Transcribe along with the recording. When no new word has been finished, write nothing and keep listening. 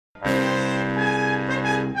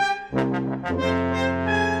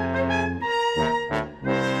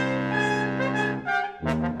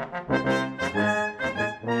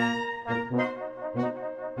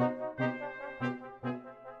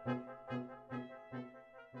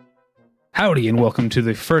Howdy, and welcome to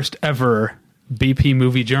the first ever BP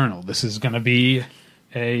Movie Journal. This is going to be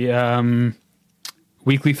a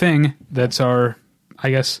weekly thing. That's our, I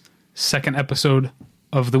guess, second episode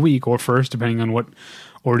of the week, or first, depending on what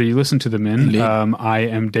order you listen to them in. I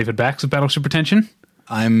am David Bax of Battleship Pretension.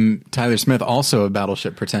 I'm Tyler Smith, also of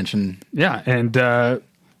Battleship Pretension. Yeah, and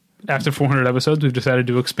after 400 episodes, we've decided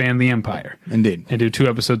to expand the empire. Indeed. And do 2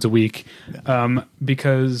 episodes a week. Yeah.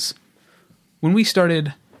 Because when we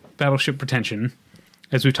started Battleship Pretension,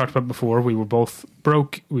 as we talked about before, we were both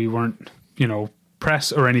broke. We weren't,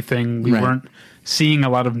 press or anything. We weren't seeing a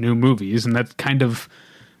lot of new movies, and that kind of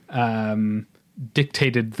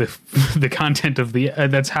dictated the content of the.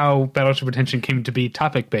 That's how Battleship Pretension came to be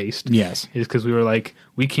topic based. Yes, is because we were like,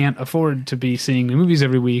 we can't afford to be seeing new movies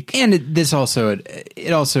every week, and it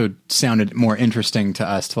also sounded more interesting to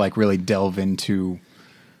us to like really delve into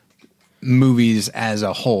movies as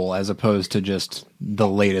a whole, as opposed to just the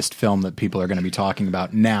latest film that people are going to be talking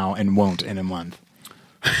about now and won't in a month.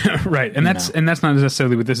 Right. And that's not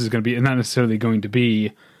necessarily what this is going to be. And not necessarily going to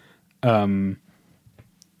be,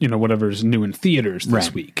 whatever's new in theaters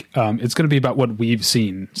this week. It's going to be about what we've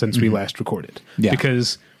seen since we last recorded. Yeah.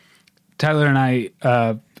 Because Tyler and I,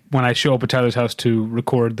 when I show up at Tyler's house to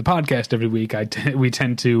record the podcast every week, we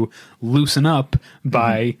tend to loosen up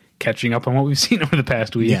by catching up on what we've seen over the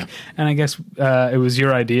past week. Yeah. And I guess it was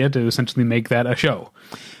your idea to essentially make that a show.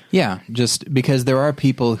 Yeah, just because there are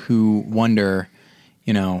people who wonder,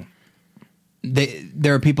 there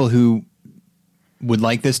are people who would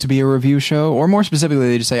like this to be a review show, or more specifically,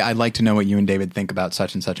 they just say, I'd like to know what you and David think about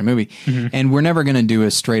such and such a movie. Mm-hmm. And we're never going to do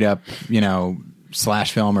a straight up,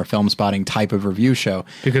 slash film or film spotting type of review show.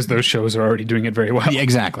 Because those shows are already doing it very well. Yeah,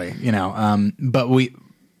 exactly.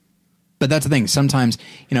 But that's the thing. Sometimes,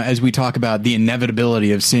 as we talk about the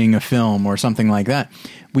inevitability of seeing a film or something like that,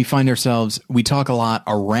 we find ourselves, we talk a lot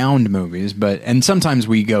around movies, and sometimes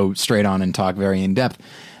we go straight on and talk very in depth,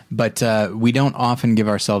 but we don't often give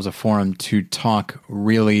ourselves a forum to talk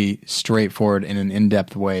really straightforward in an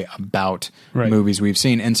in-depth way about movies we've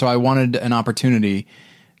seen. And so I wanted an opportunity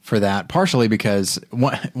for that, partially because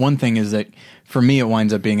one thing is that for me it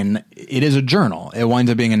winds up being it is a journal. It winds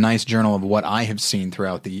up being a nice journal of what I have seen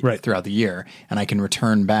throughout the year, and I can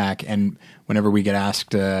return back. And whenever we get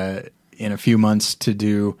asked in a few months to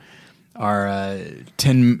do our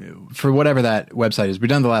 10 for whatever that website is, we've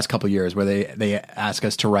done the last couple of years where they ask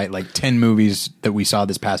us to write like 10 movies that we saw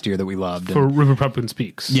this past year that we loved for River Republican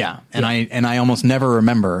Speaks. Yeah, and I almost never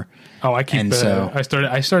remember. Oh, I keep.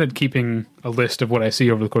 I started keeping a list of what I see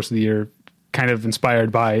over the course of the year, kind of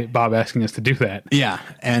inspired by Bob asking us to do that. Yeah,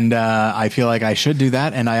 and I feel like I should do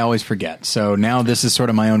that, and I always forget. So now this is sort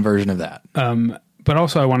of my own version of that. But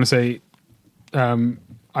also, I want to say, I'm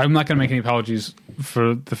not going to make any apologies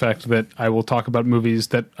for the fact that I will talk about movies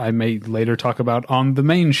that I may later talk about on the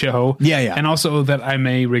main show. Yeah. And also that I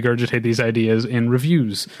may regurgitate these ideas in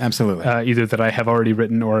reviews. Absolutely. Either that I have already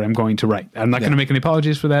written or I'm going to write. I'm not going to make any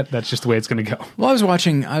apologies for that. That's just the way it's going to go. Well,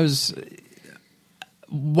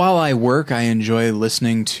 while I work, I enjoy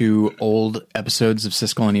listening to old episodes of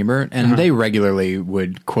Siskel and Ebert, and they regularly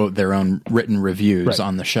would quote their own written reviews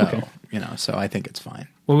on the show. Okay. So I think it's fine.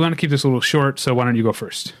 Well, we want to keep this a little short, so why don't you go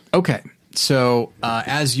first? Okay. So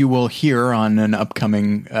as you will hear on an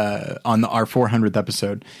upcoming on our 400th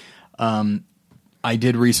episode, I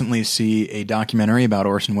did recently see a documentary about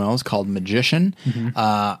Orson Welles called Magician. Mm-hmm.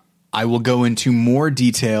 I will go into more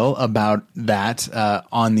detail about that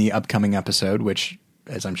on the upcoming episode, which,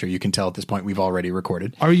 as I'm sure you can tell at this point, we've already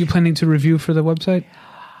recorded. Are you planning to review for the website?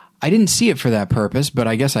 I didn't see it for that purpose, but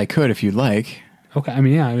I guess I could if you'd like. Okay, I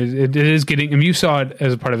mean, yeah, it is getting. I mean, you saw it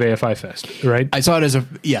as a part of AFI Fest, right? I saw it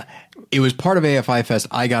it was part of AFI Fest.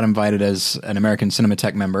 I got invited as an American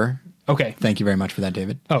Cinematheque member. Okay, thank you very much for that,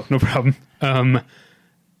 David. Oh, no problem.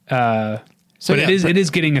 So it is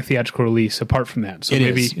getting a theatrical release apart from that. So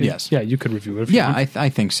yes, you could review it. I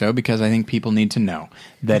think so, because I think people need to know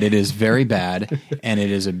that it is very bad and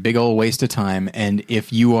it is a big old waste of time. And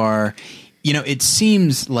if you are, it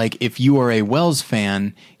seems like if you are a Welles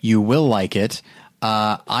fan, you will like it.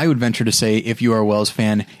 I would venture to say if you are a Welles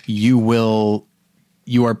fan, you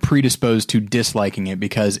are predisposed to disliking it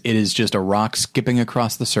because it is just a rock skipping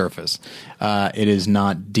across the surface. It is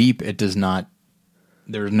not deep. It does not.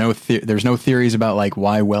 There's no theories about like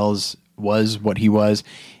why Welles was what he was.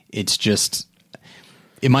 It's just,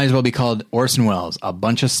 it might as well be called Orson Welles, a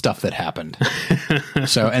bunch of stuff that happened.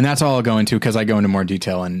 And that's all I'll go into, because I go into more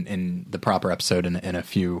detail in the proper episode in a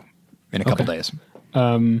couple days.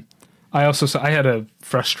 I had a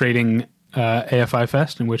frustrating AFI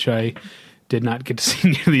Fest in which I did not get to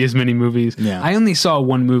see nearly as many movies. Yeah. I only saw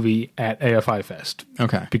one movie at AFI Fest.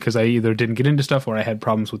 Okay. Because I either didn't get into stuff or I had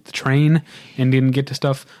problems with the train and didn't get to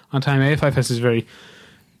stuff on time. AFI Fest is very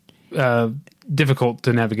difficult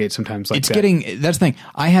to navigate sometimes. Like that's the thing.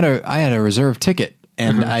 I had a reserve ticket,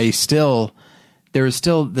 and there was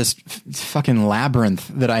still this fucking labyrinth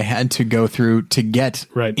that I had to go through to get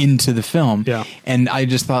into the film. Yeah. And I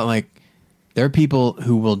just thought, like, there are people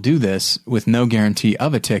who will do this with no guarantee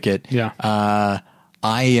of a ticket. Yeah.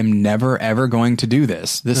 I am never, ever going to do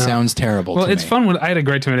this. This sounds terrible to me. Well, it's fun. I had a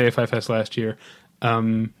great time at AFI Fest last year.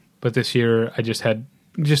 But this year I just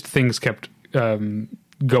things kept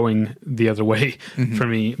going the other way for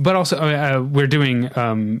me. But also we're doing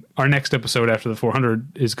our next episode after the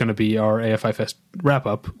 400 is going to be our AFI Fest wrap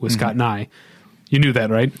up with Scott and I. You knew that,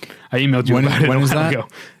 right? I emailed you about it a while ago.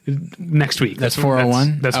 Next week. That's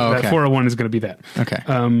 401? That 401 is going to be that. Okay.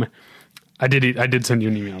 I did send you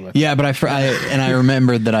an email. Yeah, but I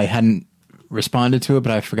remembered that I hadn't responded to it,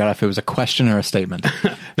 but I forgot if it was a question or a statement.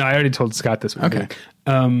 No, I already told Scott this morning.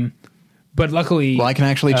 Okay. But luckily, I can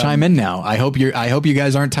actually chime in now. I hope you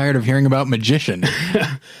guys aren't tired of hearing about Magician.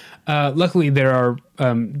 Luckily, there are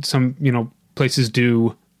some places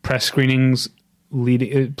do press screenings.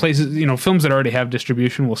 Places, films that already have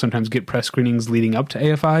distribution will sometimes get press screenings leading up to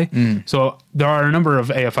AFI. So there are a number of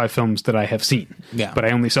AFI films that I have seen. Yeah. But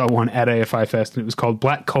I only saw one at AFI Fest, and it was called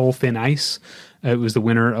Black Coal, Thin Ice. It was the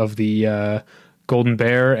winner of the Golden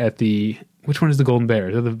Bear at the... Which one is the Golden Bear?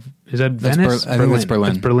 Is that Venice? I think it's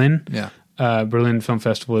Berlin. It's Berlin. Yeah. Berlin Film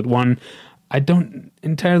Festival. It won. I don't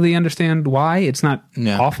entirely understand why. It's not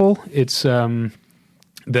awful. It's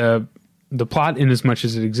the plot, in as much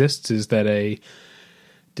as it exists, is that a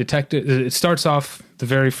detective... It starts off, the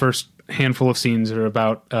very first handful of scenes are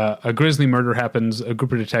about a grisly murder happens. A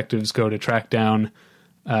group of detectives go to track down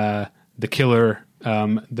the killer.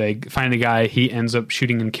 They find a guy. He ends up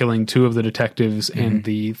shooting and killing two of the detectives, and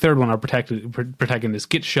the third one, our protagonist,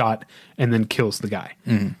 gets shot and then kills the guy.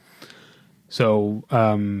 So,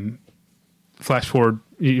 flash forward,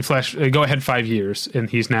 go ahead 5 years, and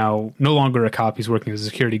he's now no longer a cop. He's working as a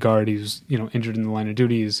security guard. He's injured in the line of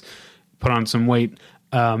duty. He's put on some weight,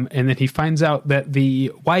 and then he finds out that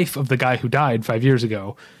the wife of the guy who died 5 years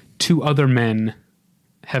ago, 2 other men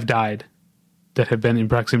have died that have been in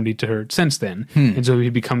proximity to her since then. And so he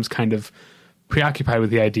becomes kind of preoccupied with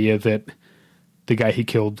the idea that the guy he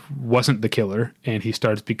killed wasn't the killer, and he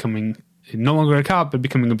starts becoming no longer a cop, but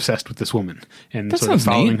becoming obsessed with this woman and that sort of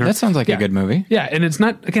following her. That sounds like a good movie. Yeah, and it's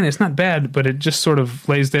not bad, but it just sort of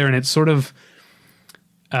lays there, and it's sort of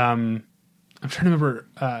I'm trying to remember,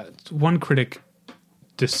 one critic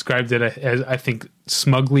described it as, I think,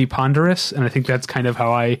 smugly ponderous, and I think that's kind of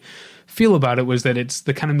how I feel about it, was that it's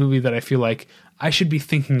the kind of movie that I feel like I should be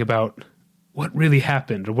thinking about what really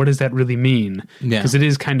happened, or what does that really mean? Because it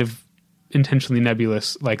is kind of intentionally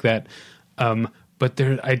nebulous like that. But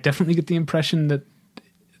I definitely get the impression that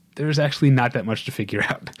there's actually not that much to figure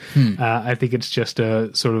out. I think it's just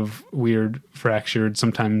a sort of weird, fractured,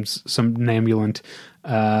 sometimes somnambulant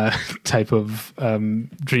type of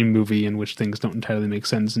dream movie in which things don't entirely make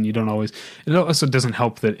sense, and you don't always... It also doesn't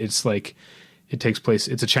help that it's like...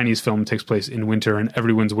 It's a Chinese film, it takes place in winter, and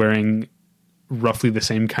everyone's wearing roughly the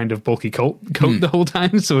same kind of bulky coat the whole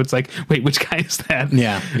time. So it's like, wait, which guy is that?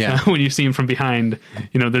 Yeah. When you see him from behind,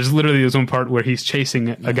 there's literally this one part where he's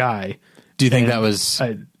chasing a guy. Do you think that was...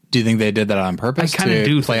 do you think they did that on purpose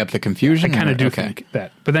to play up the confusion? I kind of do think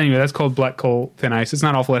that. But anyway, that's called Black Coal, Thin Ice. It's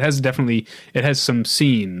not awful. It has some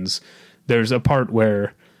scenes. There's a part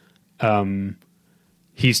where the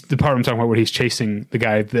part I'm talking about where he's chasing the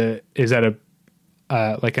guy that is at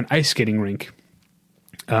like an ice skating rink.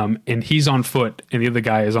 And he's on foot and the other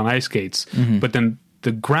guy is on ice skates. But then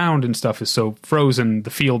the ground and stuff is so frozen, the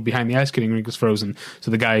field behind the ice skating rink is frozen.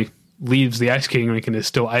 So the guy leaves the ice skating rink and is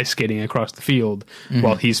still ice skating across the field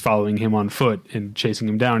while he's following him on foot and chasing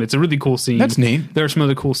him down. It's a really cool scene. That's neat. There are some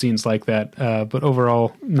other cool scenes like that, but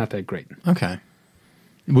overall, not that great. Okay.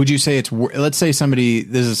 Would you say let's say somebody,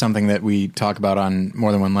 this is something that we talk about on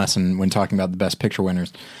More Than One Lesson when talking about the Best Picture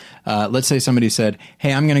winners. Let's say somebody said,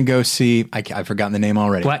 hey, I'm going to go see, I've forgotten the name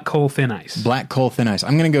already. Black Coal, Thin Ice. Black Coal, Thin Ice.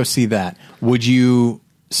 I'm going to go see that. Would you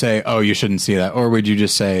say, oh, you shouldn't see that? Or would you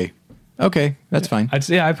just say, okay, that's fine?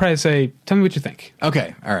 I'd probably say, tell me what you think.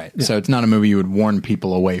 Okay, all right. Yeah. So it's not a movie you would warn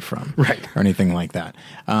people away from. Right. Or anything like that.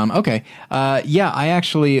 Okay. I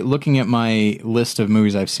actually, looking at my list of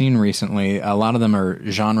movies I've seen recently, a lot of them are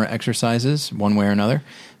genre exercises, one way or another.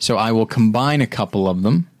 So I will combine a couple of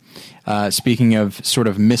them. Speaking of sort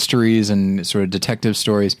of mysteries and sort of detective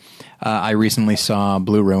stories, I recently saw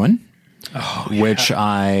Blue Ruin, which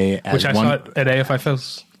I saw at AFI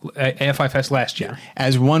AFI Fest last year.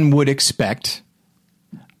 As one would expect,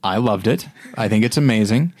 I loved it. I think it's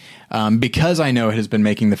amazing. Because I know it has been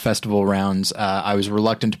making the festival rounds, I was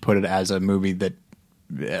reluctant to put it as a movie that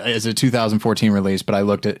as a 2014 release, but I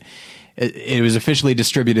looked at it was officially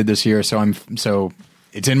distributed this year, so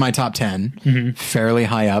it's in my top 10, fairly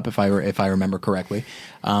high up if I remember correctly.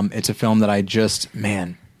 It's a film that I'm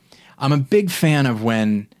a big fan of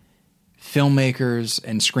when filmmakers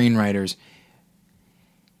and screenwriters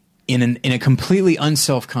in a completely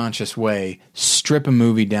unselfconscious way strip a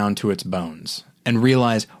movie down to its bones and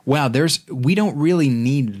realize, wow, we don't really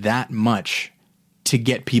need that much to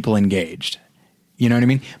get people engaged. You know what I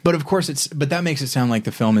mean? But of course but that makes it sound like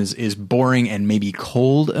the film is boring and maybe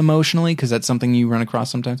cold emotionally, because that's something you run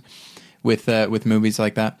across sometimes with movies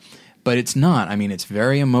like that. But it's not. I mean, it's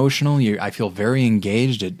very emotional. I feel very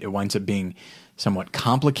engaged. It winds up being somewhat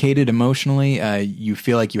complicated emotionally. You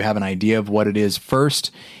feel like you have an idea of what it is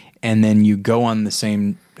first, and then you go on the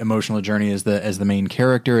same emotional journey as the main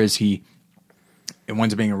character. It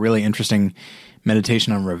winds up being a really interesting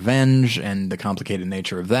meditation on revenge and the complicated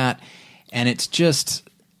nature of that. And it's just,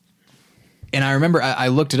 and I remember I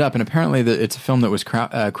looked it up, and apparently it's a film that was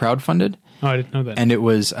crowdfunded. Oh, I didn't know that. And it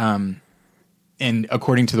was, and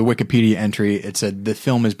according to the Wikipedia entry, it said the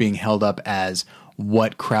film is being held up as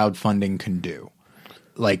what crowdfunding can do.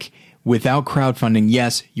 Like, without crowdfunding,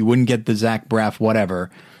 yes, you wouldn't get the Zach Braff whatever,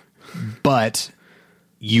 but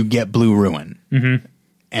you get Blue Ruin. Mm-hmm.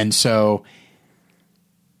 And so,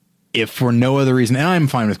 if for no other reason, and I'm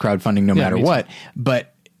fine with crowdfunding no matter what, but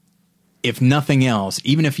if nothing else,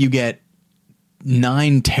 even if you get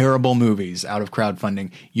 9 terrible movies out of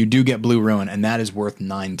crowdfunding, you do get Blue Ruin, and that is worth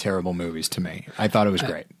 9 terrible movies to me. I thought it was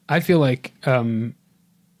great. I feel like I'm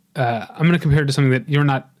going to compare it to something that you're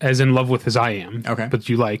not as in love with as I am, but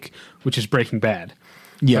you like, which is Breaking Bad.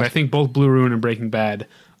 Yeah. But I think both Blue Ruin and Breaking Bad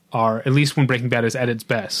are, at least when Breaking Bad is at its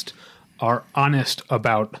best, are honest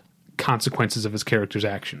about consequences of his character's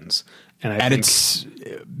actions. And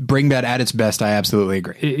Breaking Bad at its best, I absolutely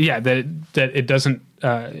agree. Yeah, that it doesn't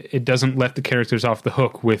let the characters off the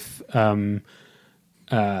hook with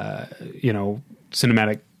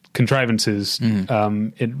cinematic contrivances.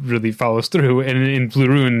 It really follows through, and in Blue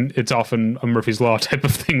Ruin, it's often a Murphy's Law type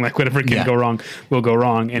of thing. Like, whatever can go wrong will go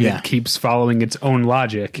wrong, and it keeps following its own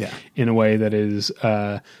logic in a way that is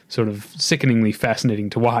sort of sickeningly fascinating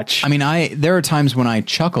to watch. I mean, there are times when I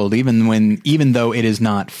chuckled, even though it is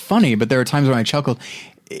not funny, but there are times when I chuckled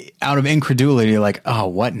out of incredulity, like, oh,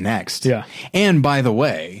 what next? Yeah. And by the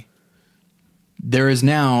way, it is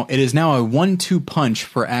now a 1-2 punch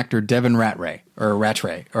for actor Devin Rattray,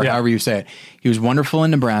 however you say it. He was wonderful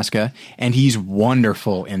in Nebraska, and he's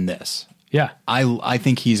wonderful in this. Yeah. I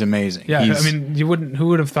think he's amazing. Yeah, I mean, who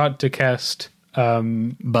would have thought to cast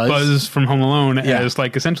Buzz from Home Alone as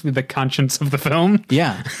like essentially the conscience of the film?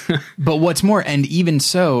 Yeah. But what's more, and even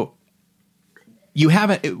so,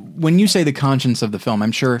 when you say the conscience of the film,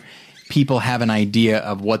 I'm sure people have an idea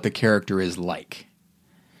of what the character is like.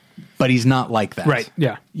 But he's not like that. Right,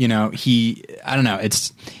 yeah. You know, I don't know,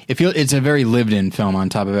 it's a very lived-in film on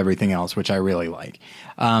top of everything else, which I really like.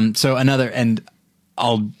 So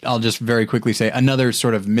I'll just very quickly say, another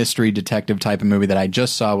sort of mystery detective type of movie that I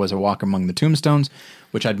just saw was A Walk Among the Tombstones,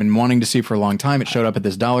 which I'd been wanting to see for a long time. It showed up at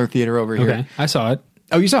this Dollar Theater over here. Okay, I saw it.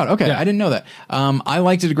 Oh, you saw it? Okay, yeah. I didn't know that. I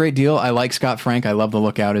liked it a great deal. I like Scott Frank. I love The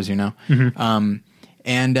Lookout, as you know. Mm-hmm.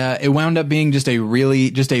 And it wound up being just a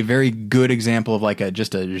very good example of like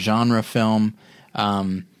just a genre film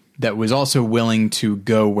that was also willing to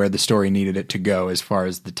go where the story needed it to go as far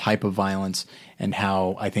as the type of violence and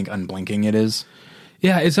how I think unblinking it is.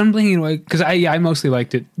 Yeah, it's unblinking because I mostly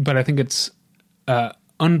liked it, but I think it's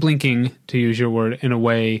unblinking, to use your word, in a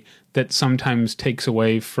way that sometimes takes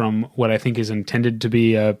away from what I think is intended to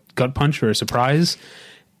be a gut punch or a surprise.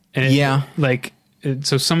 And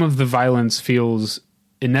so some of the violence feels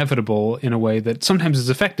inevitable in a way that sometimes is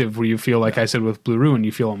effective, where you feel like I said with Blue Ruin,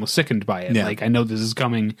 you feel almost sickened by it. Like, I know this is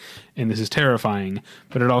coming and this is terrifying,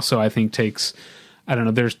 but it also, I think, takes, I don't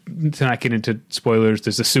know, to not get into spoilers,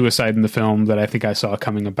 there's a suicide in the film that I think I saw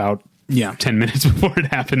coming about 10 minutes before it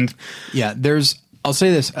happened. Yeah, I'll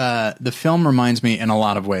say this, the film reminds me in a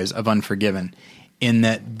lot of ways of Unforgiven, in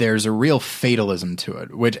that there's a real fatalism to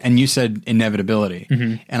it, and you said inevitability,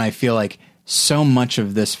 and I feel like so much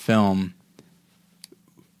of this film,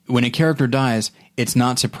 when a character dies, it's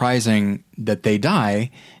not surprising that they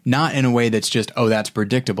die, not in a way that's just, oh, that's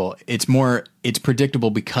predictable. It's predictable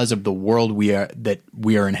because of the world that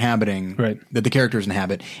we are inhabiting, that the characters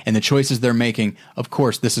inhabit, and the choices they're making. Of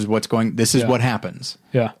course, this is what happens.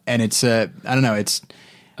 Yeah. And it's, I don't know,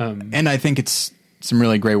 and I think it's some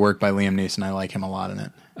really great work by Liam Neeson. I like him a lot in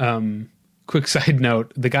it. Quick side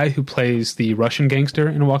note: the guy who plays the Russian gangster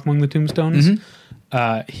in A Walk Among the Tombstones,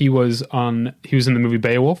 he was in the movie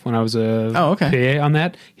Beowulf when I was a PA on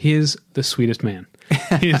that. He is the sweetest man.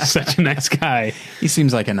 He is such a nice guy. He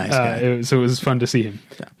seems like a nice guy. So it was fun to see him.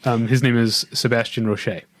 Yeah. His name is Sebastian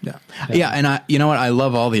Roche. Yeah, and you know what? I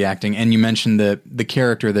love all the acting. And you mentioned the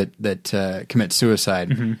character that commits suicide.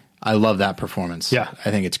 Mm-hmm. I love that performance. Yeah,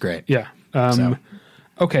 I think it's great. Yeah.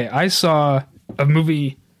 Okay, I saw a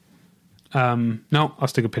movie. No, I'll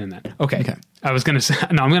stick a pin in that. Okay. I was going to say,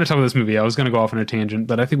 no, I'm going to talk about this movie. I was going to go off on a tangent,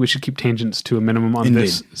 but I think we should keep tangents to a minimum on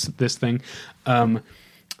this thing.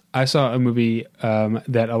 I saw a movie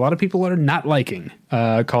that a lot of people are not liking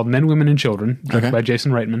called Men, Women, and Children, directed by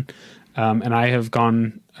Jason Reitman. And I have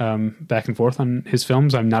gone back and forth on his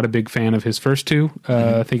films. I'm not a big fan of his first two,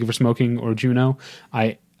 Thank You for Smoking or Juno.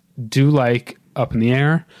 I do like Up in the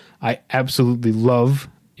Air. I absolutely love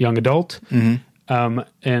Young Adult.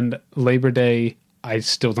 And Labor Day, I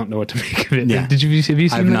still don't know what to make of it. Yeah. Have you seen Labor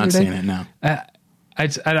Day? I've not seen it, no.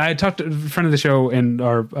 I talked to a friend of the show and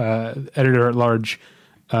our editor at large.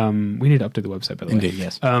 We need to update the website, by the way. Indeed,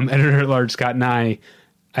 yes. Editor at large, Scott Nye,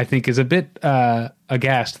 I think is a bit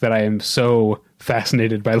aghast that I am so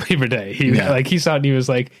fascinated by Labor Day. He saw it and he was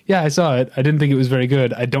like, "Yeah, I saw it. I didn't think it was very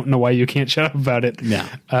good. I don't know why you can't shut up about it." Yeah.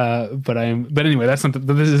 But anyway, that's not.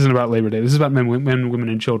 This isn't about Labor Day. This is about men, women,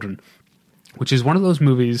 and children, which is one of those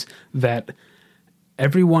movies that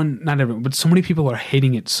not everyone, but so many people are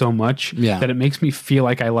hating it so much that it makes me feel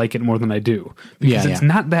like I like it more than I do, because it's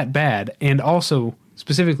not that bad, and also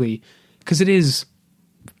specifically because it is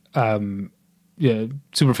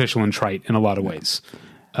superficial and trite in a lot of ways.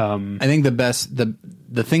 I think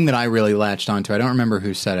the thing that I really latched onto, I don't remember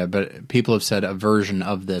who said it, but people have said a version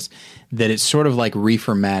of this, that it's sort of like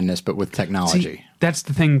Reefer Madness, but with technology. See, that's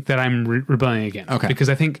the thing that I'm rebelling against. Okay. Because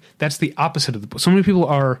I think that's the opposite of so many people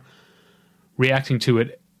are reacting to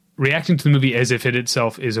the movie as if it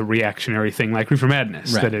itself is a reactionary thing like Reefer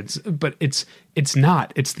Madness. Right. But it's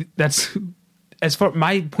not. That's as far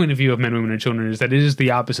my point of view of Men, Women, and Children is that it is the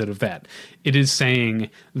opposite of that. It is saying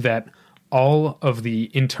that all of the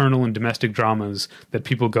internal and domestic dramas that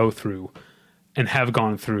people go through and have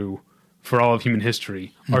gone through for all of human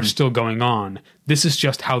history are still going on. This is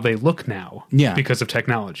just how they look now because of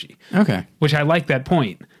technology. Okay. Which I like that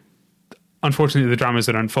point. Unfortunately, the dramas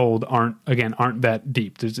that unfold aren't that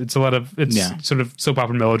deep. It's sort of soap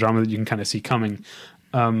opera melodrama that you can kind of see coming.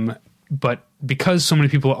 But because so many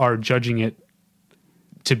people are judging it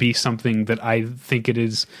to be something that I think it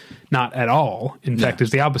is not at all, in fact,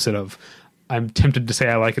 is the opposite of, I'm tempted to say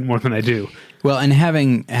I like it more than I do. Well, and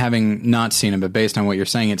having not seen it, but based on what you're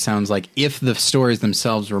saying, it sounds like if the stories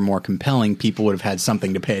themselves were more compelling, people would have had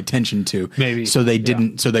something to pay attention to. Maybe. So they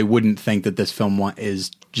didn't. So they wouldn't think that this film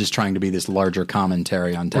is just trying to be this larger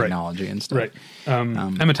commentary on technology and stuff. Right.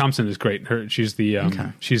 Emma Thompson is great. She's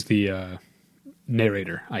the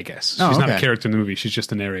narrator, I guess. She's not a character in the movie. She's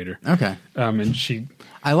just a narrator. Okay. And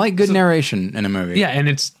I like good narration in a movie. Yeah, and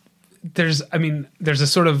there's a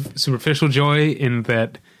sort of superficial joy in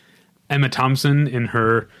that Emma Thompson, in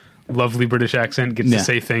her lovely British accent, gets to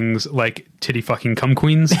say things like "titty fucking cum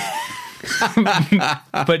queens,"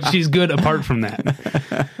 but she's good apart from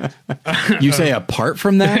that. You say apart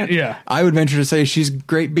from that? Yeah, I would venture to say she's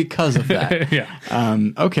great because of that. Yeah.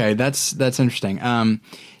 Okay, that's interesting.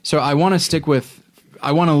 So I want to stick with.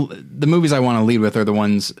 The movies I want to lead with are the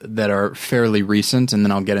ones that are fairly recent, and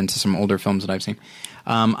then I'll get into some older films that I've seen.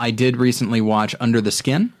 I did recently watch Under the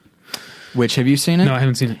Skin, which, have you seen it? No, I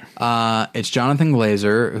haven't seen it. It's Jonathan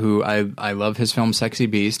Glazer, who I love his film Sexy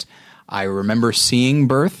Beast. I remember seeing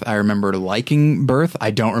Birth. I remember liking Birth. I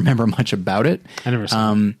don't remember much about it. I never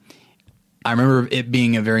saw it. I remember it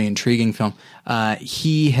being a very intriguing film.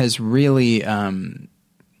 He has really...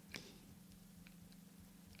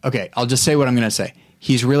 okay, I'll just say what I'm going to say.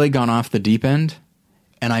 He's really gone off the deep end,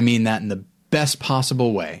 and I mean that in the best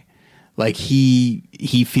possible way. Like he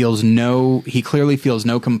clearly feels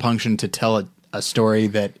no compunction to tell a story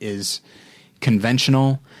that is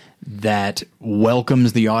conventional, that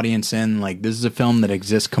welcomes the audience in. Like, this is a film that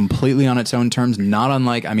exists completely on its own terms, not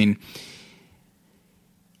unlike, I mean,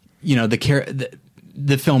 you know,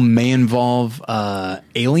 the film may involve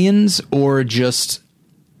aliens or just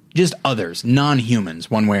others, non-humans,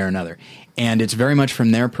 one way or another. And it's very much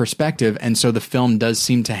from their perspective, and so the film does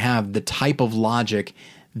seem to have the type of logic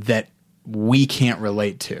that we can't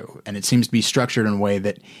relate to. And it seems to be structured in a way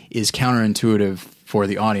that is counterintuitive for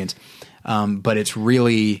the audience. But it's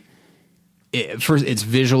really... First, it's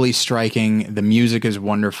visually striking. The music is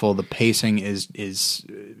wonderful. The pacing is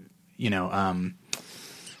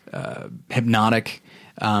hypnotic.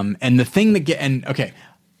 And the thing that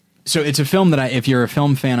So it's a film that if you're a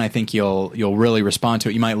film fan, I think you'll really respond to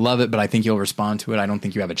it. You might love it, but I think you'll respond to it. I don't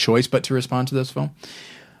think you have a choice but to respond to this film.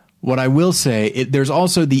 What I will say, there's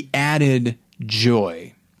also the added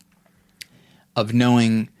joy of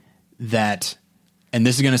knowing that, and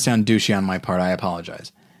this is going to sound douchey on my part, I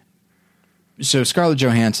apologize. So Scarlett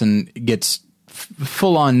Johansson gets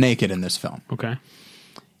full on naked in this film. Okay.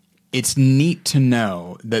 It's neat to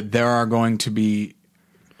know that there are going to be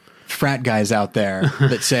frat guys out there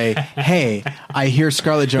that say, hey, I hear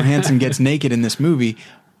Scarlett Johansson gets naked in this movie.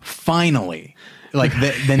 Finally. Like,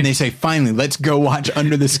 then they say, finally, let's go watch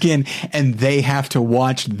Under the Skin. And they have to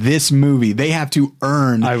watch this movie. They have to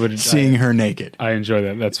earn seeing her naked. I enjoy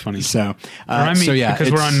that. That's funny. So,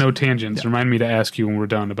 because we're on no tangents, remind me to ask you when we're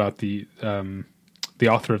done about the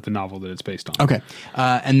author of the novel that it's based on. Okay.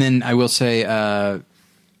 And then I will say,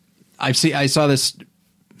 I saw this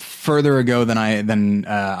further ago than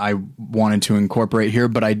I wanted to incorporate here,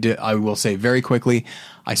 but I will say very quickly,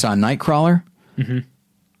 I saw Nightcrawler. Mm-hmm.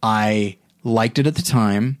 I liked it at the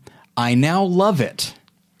time. I now love it,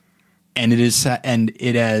 and this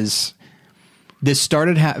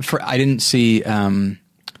started. I didn't see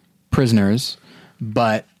Prisoners,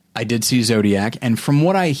 but I did see Zodiac, and from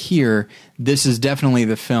what I hear, this is definitely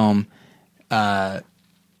the film. What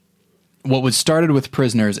was started with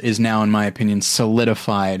Prisoners is now, in my opinion,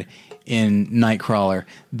 solidified in Nightcrawler,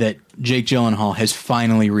 that Jake Gyllenhaal has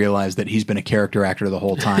finally realized that he's been a character actor the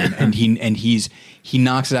whole time, and he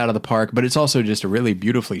knocks it out of the park. But it's also just a really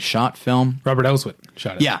beautifully shot film. Robert Elswit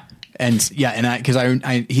shot it. Yeah, and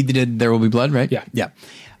he did There Will Be Blood, right? Yeah.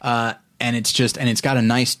 And it's got a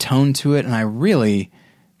nice tone to it, and I really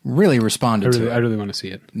responded to it. I really want to see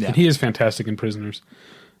it. Yeah. And he is fantastic in Prisoners.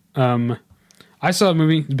 I saw a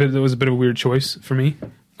movie, but it was a bit of a weird choice for me.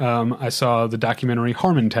 I saw the documentary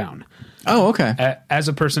Harmontown. Oh, okay. As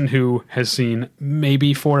a person who has seen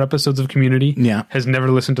maybe 4 episodes of Community, has never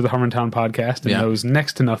listened to the Harmontown podcast, and knows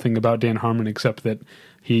next to nothing about Dan Harmon except that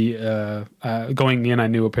he, going in, I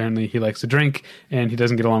knew apparently he likes to drink and he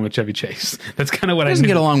doesn't get along with Chevy Chase. That's kind of what I knew. He doesn't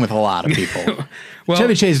get along with a lot of people. Well,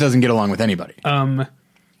 Chevy Chase doesn't get along with anybody.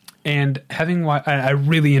 And I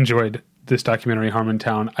really enjoyed this documentary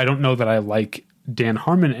Harmontown. I don't know that I like Dan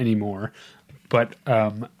Harmon anymore, but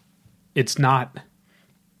it's not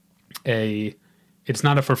a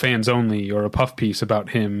for fans only or a puff piece about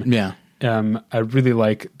him. Yeah. I really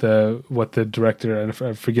like what the director,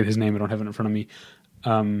 I forget his name, I don't have it in front of me,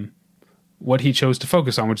 what he chose to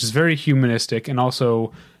focus on, which is very humanistic and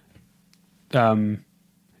also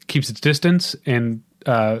keeps its distance and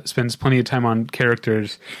spends plenty of time on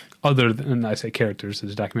characters other than, I say characters,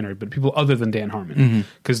 it's a documentary, but people other than Dan Harmon.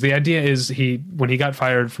 Because the idea is when he got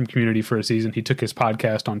fired from Community for a season, he took his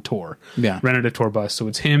podcast on tour. Yeah. Rented a tour bus. So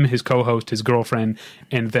it's him, his co-host, his girlfriend,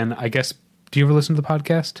 and then I guess, do you ever listen to the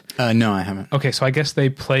podcast? No, I haven't. Okay, so I guess they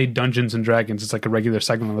play Dungeons and Dragons. It's like a regular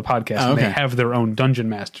segment on the podcast. Oh, okay. And they have their own Dungeon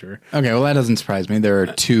Master. Okay, well, that doesn't surprise me. There are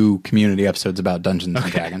 2 Community episodes about Dungeons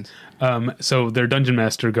and Dragons. So their Dungeon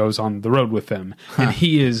Master goes on the road with them. And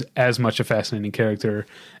he is as much a fascinating character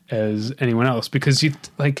as anyone else. Because you,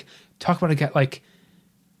 talk about a guy,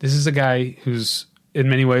 this is a guy who's, in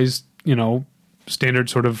many ways, standard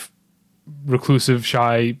sort of reclusive,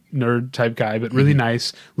 shy, nerd type guy, but really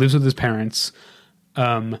nice, lives with his parents,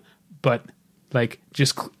 but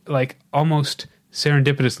almost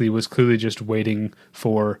serendipitously was clearly just waiting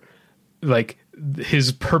for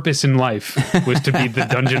his purpose in life was to be the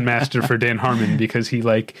dungeon master for Dan Harmon, because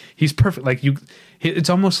he's perfect. It's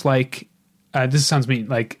almost like this sounds mean,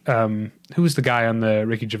 who was the guy on the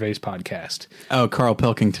Ricky Gervais podcast? Oh, Carl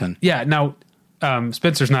Pilkington. Yeah. Now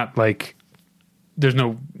Spencer's not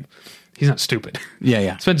he's not stupid.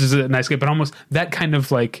 Yeah. Spencer's a nice guy, but almost that kind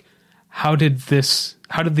of how did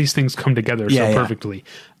these things come together so perfectly?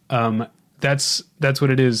 That's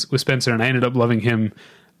what it is with Spencer, and I ended up loving him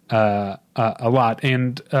a lot,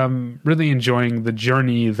 and really enjoying the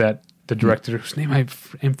journey that the director, whose name I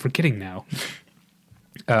am forgetting now,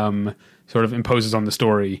 sort of imposes on the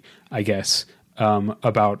story, I guess,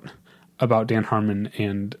 about Dan Harmon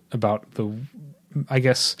and about I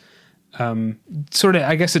guess it sort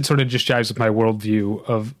of just jives with my worldview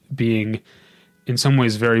of being in some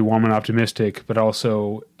ways very warm and optimistic, but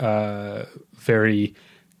also very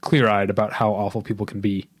clear-eyed about how awful people can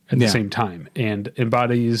be at the same time, and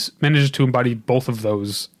manages to embody both of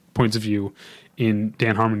those points of view in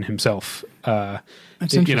Dan Harmon himself.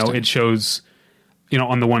 That's interesting. It shows,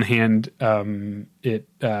 on the one hand, it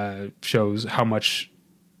shows how much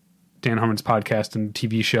Dan Harmon's podcast and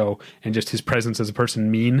TV show and just his presence as a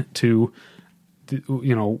person mean to,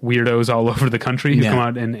 weirdos all over the country who come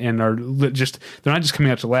out and are they're not just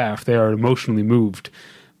coming out to laugh, they are emotionally moved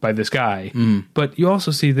by this guy, but you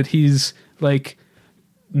also see that he's like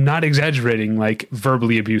not exaggerating, like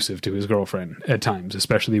verbally abusive to his girlfriend at times,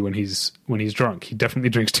 especially when he's drunk. He definitely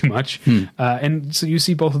drinks too much. And so you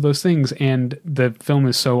see both of those things, and the film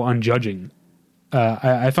is so unjudging.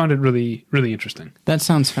 I found it really, really interesting. That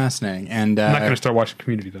sounds fascinating. And I'm not going to start watching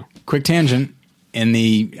Community, though. Quick tangent. In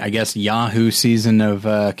the, I guess, Yahoo season of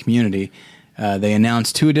Community, they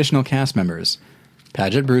announced 2 additional cast members,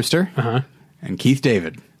 Paget Brewster and Keith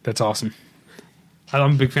David. That's awesome.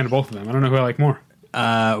 I'm a big fan of both of them. I don't know who I like more.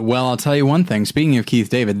 Well, I'll tell you one thing. Speaking of Keith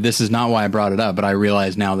David, this is not why I brought it up, but I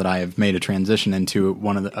realize now that I have made a transition into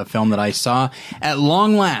a film that I saw at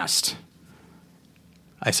long last.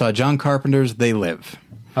 I saw John Carpenter's They Live.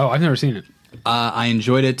 Oh, I've never seen it. I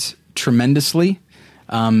enjoyed it tremendously.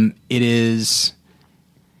 It is...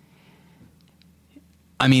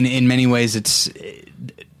 I mean, in many ways, it's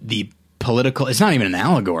the political... It's not even an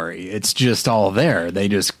allegory. It's just all there. They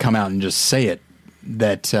just come out and just say it.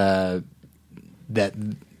 That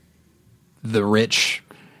the rich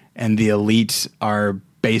and the elite are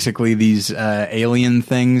basically these alien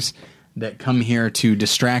things that come here to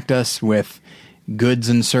distract us with goods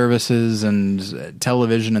and services and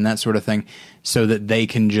television and that sort of thing so that they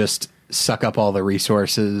can just suck up all the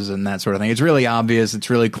resources and that sort of thing. It's really obvious. It's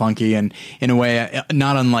really clunky. And in a way,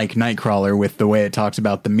 not unlike Nightcrawler with the way it talks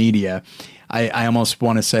about the media, I almost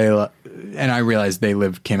want to say, and I realize They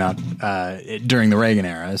Live came out during the Reagan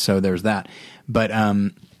era, so there's that. But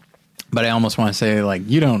I almost want to say, like,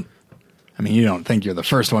 you don't think you're the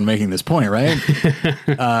first one making this point, right?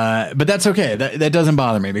 But that's okay. That doesn't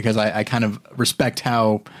bother me because I kind of respect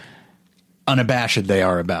how unabashed they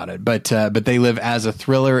are about it. But They Live as a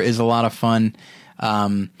thriller is a lot of fun.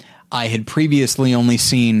 I had previously only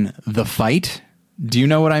seen The Fight. Do you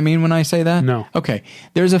know what I mean when I say that? No. Okay.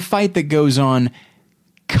 There's a fight that goes on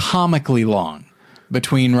comically long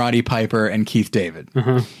between Roddy Piper and Keith David.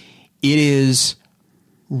 It is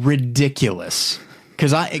ridiculous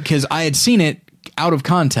because I had seen it out of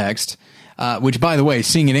context, which, by the way,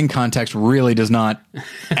 seeing it in context really does not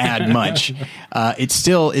add much. It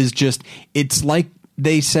still is just, it's like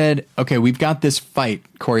they said, okay, we've got this fight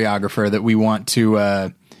choreographer that we want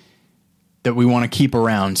to keep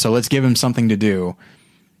around, so let's give him something to do.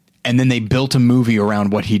 And then they built a movie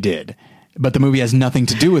around what he did. But the movie has nothing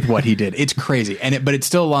to do with what he did. It's crazy. But it's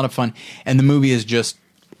still a lot of fun. And the movie is just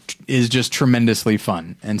tremendously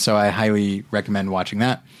fun. And so I highly recommend watching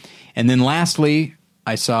that. And then lastly,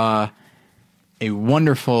 I saw a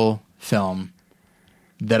wonderful film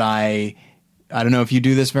that I don't know if you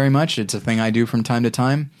do this very much. It's a thing I do from time to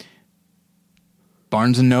time.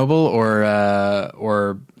 Barnes and Noble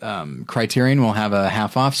or Criterion will have a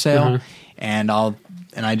half off sale, and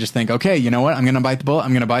I just think, okay, you know what? I'm going to bite the bullet.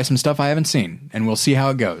 I'm going to buy some stuff I haven't seen, and we'll see how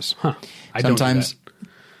it goes.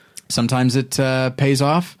 Sometimes it pays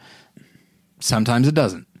off. Sometimes it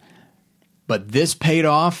doesn't. But this paid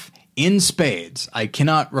off in spades. I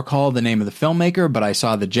cannot recall the name of the filmmaker, but I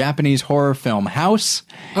saw the Japanese horror film House.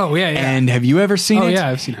 Oh, yeah. And have you ever seen it? Oh, yeah,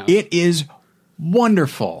 I've seen House. It is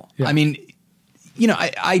wonderful. Yeah. I mean, you know,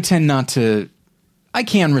 I tend not to... I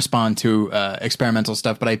can respond to experimental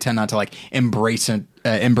stuff, but I tend not to like embrace it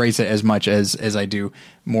as much as I do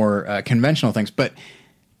more conventional things. But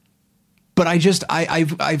I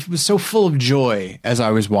was so full of joy as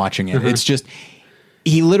I was watching it. It's just,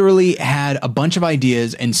 he literally had a bunch of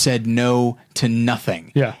ideas and said no to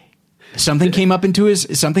nothing. Yeah. Something came into his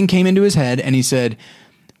head, and he said,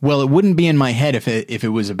 well, it wouldn't be in my head if it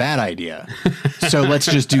was a bad idea. So let's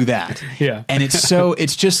just do that. Yeah. And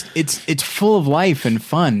it's full of life and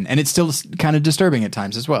fun, and it's still kind of disturbing at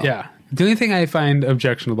times as well. Yeah. The only thing I find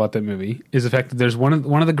objectionable about that movie is the fact that there's one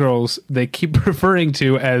of the girls they keep referring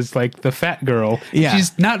to as like the fat girl. Yeah.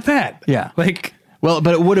 She's not fat. Yeah. Like, well,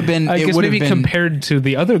 but it would have been. I guess maybe compared to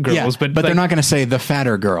the other girls, yeah, but like, they're not going to say the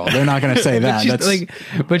fatter girl. They're not going to say that.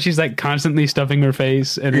 But she's like constantly stuffing her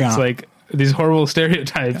face, and it's like these horrible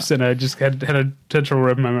stereotypes, and I just had to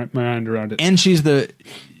wrap my mind around it. And she's the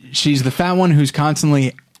fat one who's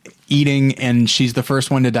constantly eating, and she's the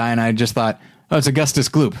first one to die. And I just thought, oh, it's Augustus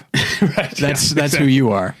Gloop. Right. That's exactly who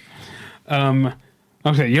you are.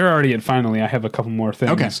 Okay, you're already at finally. I have a couple more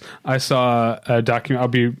things. Okay. I saw a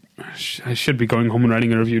document. I should be going home and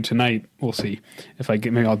writing a review tonight. We'll see if I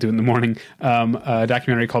get. Maybe I'll do it in the morning. A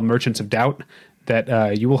documentary called Merchants of Doubt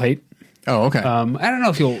that you will hate. Oh, okay. I don't know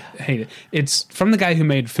if you'll hate it. It's from the guy who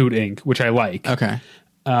made Food Inc., which I like. Okay.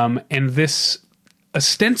 And this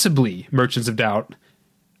ostensibly Merchants of Doubt.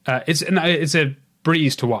 It's a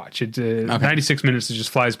breeze to watch. It's 96 minutes. It just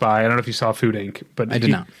flies by. I don't know if you saw Food Inc., but I did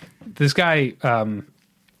not. This guy,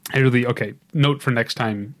 note for next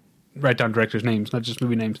time write down directors' names, not just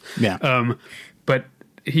movie names. Yeah. But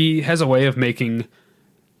he has a way of making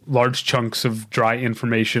large chunks of dry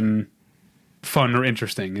information fun or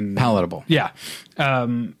interesting and palatable. Yeah.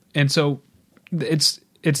 And so it's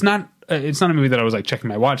not a movie that I was like checking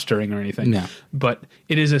my watch during or anything. No. But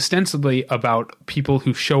it is ostensibly about people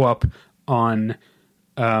who show up on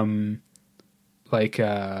TV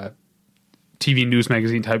news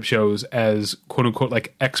magazine type shows as quote unquote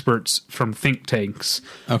like experts from think tanks.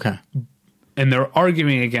 Okay. And they're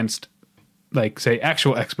arguing against like say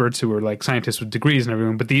actual experts who are like scientists with degrees and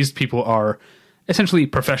everything, but these people are essentially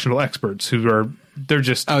professional experts they're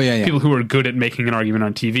just people who are good at making an argument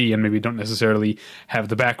on TV and maybe don't necessarily have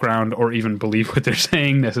the background or even believe what they're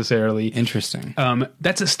saying necessarily. Interesting.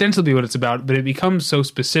 That's ostensibly what it's about, but it becomes so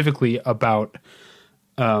specifically about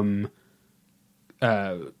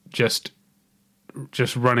just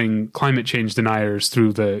running climate change deniers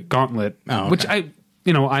through the gauntlet, which I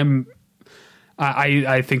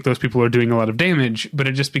think those people are doing a lot of damage, but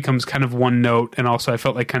it just becomes kind of one note. And also I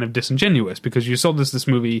felt like kind of disingenuous because you sold this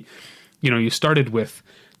movie, you started with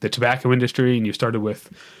the tobacco industry and you started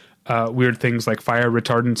with weird things like fire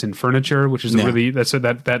retardants in furniture, which is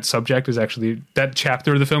that subject is actually, that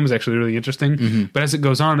chapter of the film is actually really interesting. Mm-hmm. But as it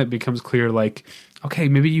goes on, it becomes clear like, okay,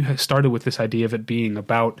 maybe you have started with this idea of it being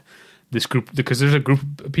about this group, because there's a group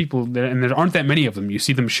of people and there aren't that many of them. You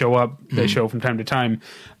see them show up, they show from time to time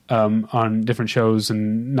on different shows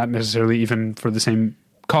and not necessarily even for the same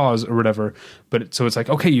cause or whatever. But so it's like,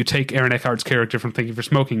 okay, you take Aaron Eckhart's character from Thank You for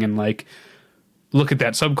Smoking and like look at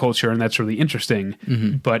that subculture and that's really interesting.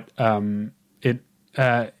 Mm-hmm. But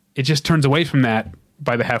it just turns away from that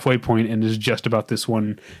by the halfway point and is just about this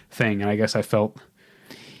one thing. And I guess I felt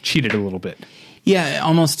cheated a little bit. Yeah,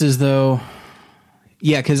 almost as though...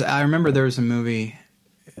 Yeah, because I remember there was a movie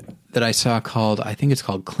that I saw I think it's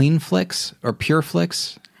called Clean Flicks or Pure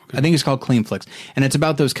Flicks. Okay. I think it's called Clean Flicks. And it's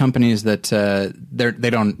about those companies that they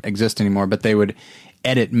don't exist anymore, but they would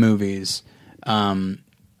edit movies, edit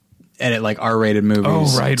like R-rated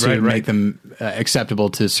movies to make them acceptable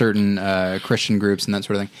to certain Christian groups and that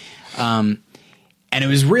sort of thing. And it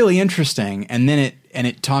was really interesting. And then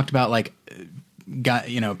it talked about like,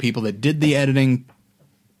 people that did the editing,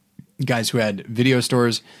 guys who had video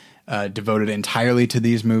stores devoted entirely to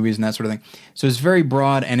these movies and that sort of thing. So it's very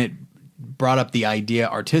broad, and it brought up the idea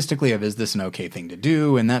artistically of, is this an okay thing to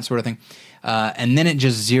do, and that sort of thing. And then it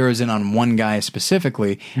just zeroes in on one guy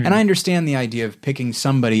specifically. Mm-hmm. And I understand the idea of picking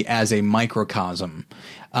somebody as a microcosm.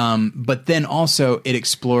 But then also it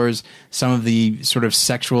explores some of the sort of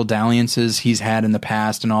sexual dalliances he's had in the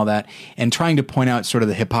past and all that, and trying to point out sort of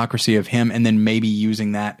the hypocrisy of him, and then maybe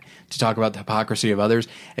using that to talk about the hypocrisy of others,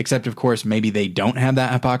 except of course maybe they don't have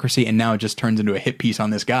that hypocrisy, and now it just turns into a hit piece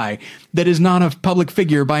on this guy that is not a public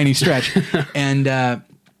figure by any stretch. And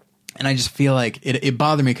I just feel like it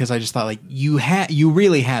bothered me because I just thought like you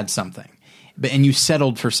really had something, and you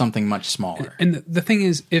settled for something much smaller. And the thing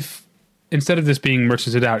is, if instead of this being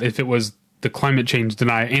Merchants of Doubt, if it was the anti-climate change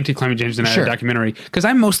denier documentary, because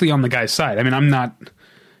I'm mostly on the guy's side. I mean, I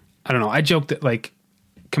don't know. I joke that like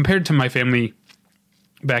compared to my family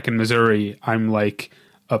back in Missouri, I'm like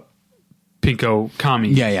a pinko commie.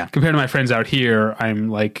 Yeah. Compared to my friends out here, I'm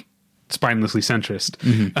like spinelessly centrist.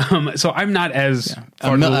 Mm-hmm. So I'm not as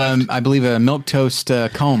far to the left. I believe a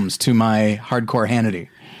milquetoast Combs to my hardcore Hannity.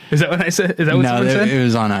 Is that what I said? Is that what someone said? It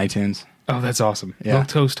was on iTunes. Oh, that's awesome. Yeah.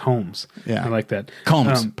 Milquetoast Holmes. Yeah. I like that.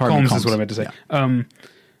 Combs. Combs is what I meant to say. Yeah.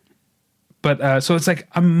 But so it's like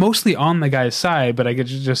I'm mostly on the guy's side, but I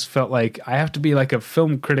just felt like I have to be like a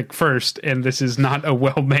film critic first, and this is not a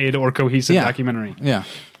well-made or cohesive documentary. Yeah.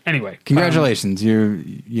 Anyway, congratulations!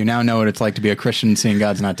 You now know what it's like to be a Christian seeing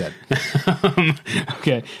God's Not Dead.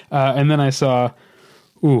 Okay, and then I saw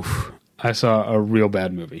a real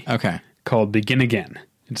bad movie. Okay, called Begin Again.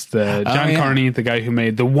 It's the John Carney, the guy who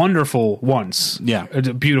made The Wonderful Once. Yeah, it's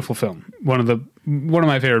a beautiful film. One of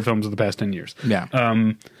my favorite films of the past 10 years.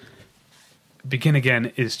 Yeah. Begin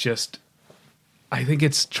Again is just, I think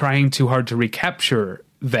it's trying too hard to recapture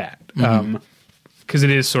that. Because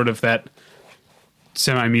it is sort of that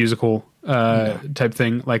semi-musical type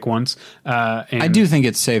thing like Once. And I do think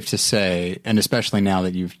it's safe to say, and especially now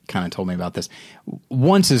that you've kind of told me about this,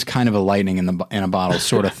 Once is kind of a lightning in a bottle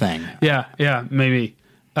sort of thing. Yeah, maybe.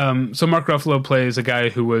 So Mark Ruffalo plays a guy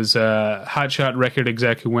who was a hotshot record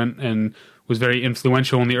exec who went and was very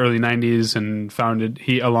influential in the early 90s and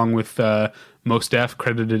along with Mos Def,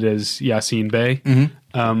 credited as Yassine Bey,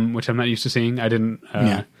 which I'm not used to seeing. I didn't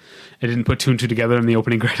put two and two together in the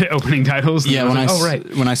opening titles. Yeah, when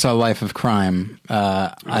I saw Life of Crime,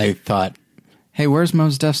 I thought, hey, where's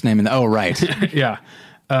Mos Def's name? Oh, right. Yeah.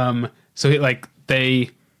 So they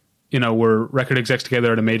were record execs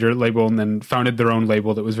together at a major label and then founded their own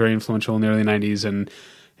label that was very influential in the early 90s. And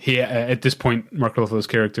he, at this point, Mark Ruffalo's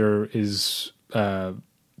character is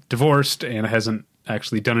divorced and hasn't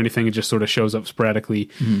actually done anything. It just sort of shows up sporadically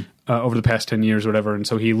over the past 10 years or whatever. And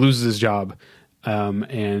so he loses his job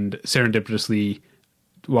and serendipitously,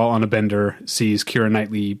 while on a bender, sees Keira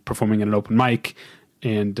Knightley performing at an open mic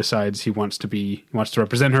and decides he wants to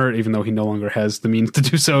represent her, even though he no longer has the means to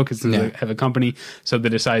do so because they have a company. So they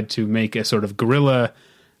decide to make a sort of guerrilla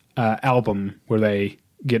album where they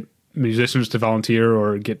get musicians to volunteer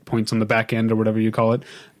or get points on the back end or whatever you call it,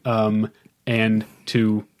 and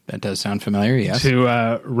to... That does sound familiar, yes. To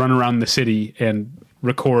run around the city and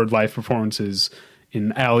record live performances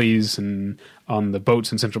in alleys and on the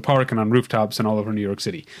boats in Central Park and on rooftops and all over New York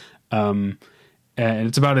City. And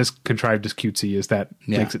it's about as contrived as cutesy as that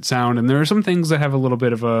makes it sound. And there are some things that have a little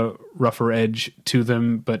bit of a rougher edge to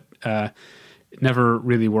them, but it never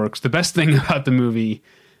really works. The best thing about the movie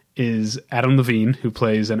is Adam Levine, who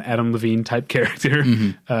plays an Adam Levine type character,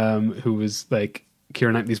 who was like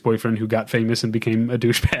Keira Knightley's boyfriend who got famous and became a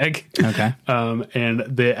douchebag. Okay. And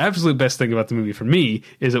the absolute best thing about the movie for me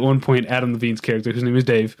is at one point Adam Levine's character, whose name is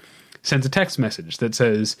Dave, sends a text message that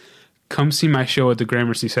says, "Come see my show at the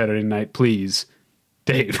Gramercy Saturday night, please.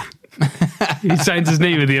 Dave." He signs his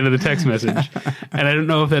name at the end of the text message. And I don't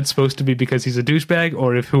know if that's supposed to be because he's a douchebag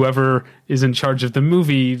or if whoever is in charge of the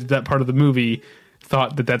movie, that part of the movie,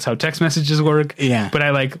 thought that that's how text messages work. Yeah. But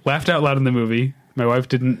I laughed out loud in the movie. My wife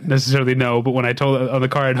didn't necessarily know, but when I told on the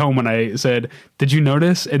car at home, when I said, "Did you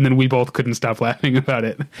notice?" And then we both couldn't stop laughing about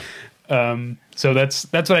it. So that's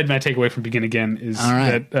what my takeaway from Begin Again is. All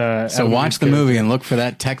right. That, so watch the movie and look for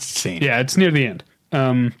that text scene. Yeah, it's near the end.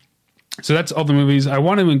 So that's all the movies. I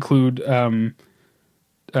want to include,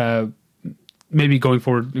 maybe going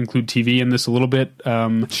forward, include TV in this a little bit.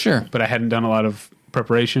 Sure. But I hadn't done a lot of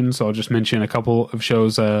preparation, so I'll just mention a couple of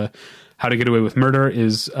shows. How to Get Away with Murder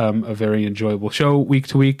is a very enjoyable show week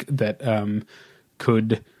to week that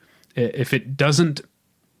could, if it doesn't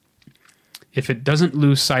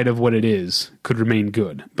lose sight of what it is, could remain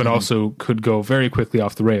good, but also could go very quickly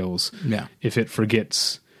off the rails if it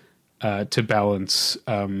forgets to balance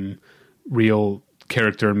real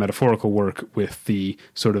character and metaphorical work with the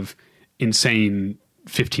sort of insane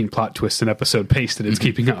 15 plot twists an episode pace that it's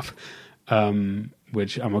keeping up,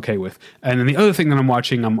 which I'm okay with. And then the other thing that I'm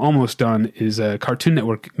watching, I'm almost done, is a Cartoon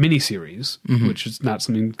Network miniseries, which is not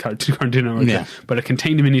something Cartoon Network, but a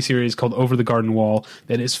contained miniseries called Over the Garden Wall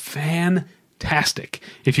that is fantastic.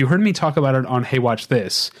 If you heard me talk about it on Hey Watch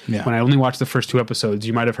This, when I only watched the first 2 episodes,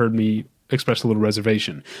 you might have heard me express a little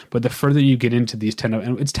reservation. But the further you get into these 10,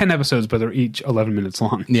 and it's 10 episodes, but they're each 11 minutes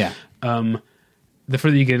long. Yeah. The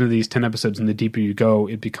further you get into these 10 episodes and the deeper you go,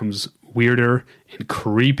 it becomes weirder and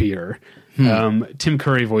creepier. Tim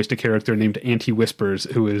Curry voiced a character named Auntie Whispers,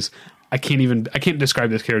 who is, I can't describe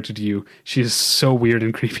this character to you. She is so weird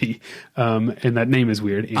and creepy. And that name is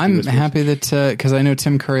weird. Auntie I'm Whispers. happy that, because I know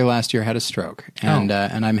Tim Curry last year had a stroke. And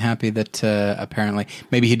I'm happy that apparently,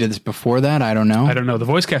 maybe he did this before that. I don't know. The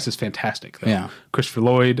voice cast is fantastic, though. Yeah. Christopher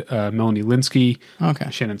Lloyd, Melanie Linsky,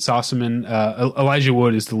 Shannon Sossaman. Elijah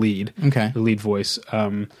Wood is the lead. Okay. The lead voice.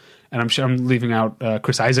 And I'm sure I'm leaving out,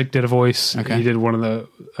 Chris Isaac did a voice. Okay. He did one of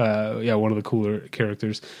the cooler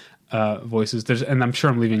characters. Voices. And I'm sure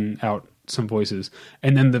I'm leaving out some voices.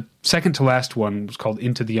 And then the second to last one was called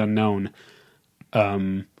Into the Unknown.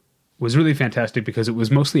 Was really fantastic because it was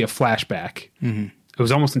mostly a flashback. It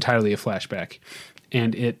was almost entirely a flashback.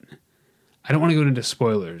 And I don't want to go into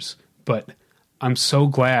spoilers, but I'm so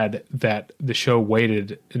glad that the show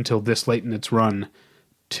waited until this late in its run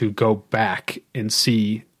to go back and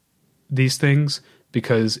see these things,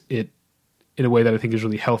 because it, in a way that I think is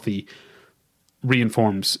really healthy,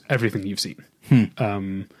 reinforms everything you've seen.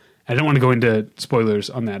 I don't want to go into spoilers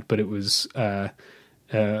on that, but it was a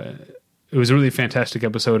really fantastic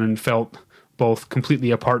episode and felt both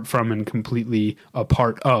completely apart from and completely a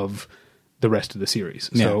part of the rest of the series.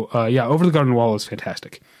 Yeah. So, Over the Garden Wall is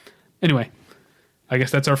fantastic. Anyway, I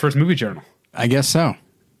guess that's our first movie journal. I guess so.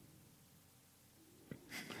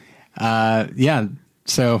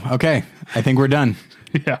 So, okay. I think we're done.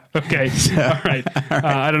 Yeah. Okay. All right.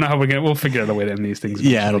 I don't know how we'll figure out a way to end these things.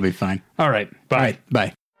 Yeah, it'll be fine. All right. Bye. All right,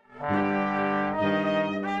 bye.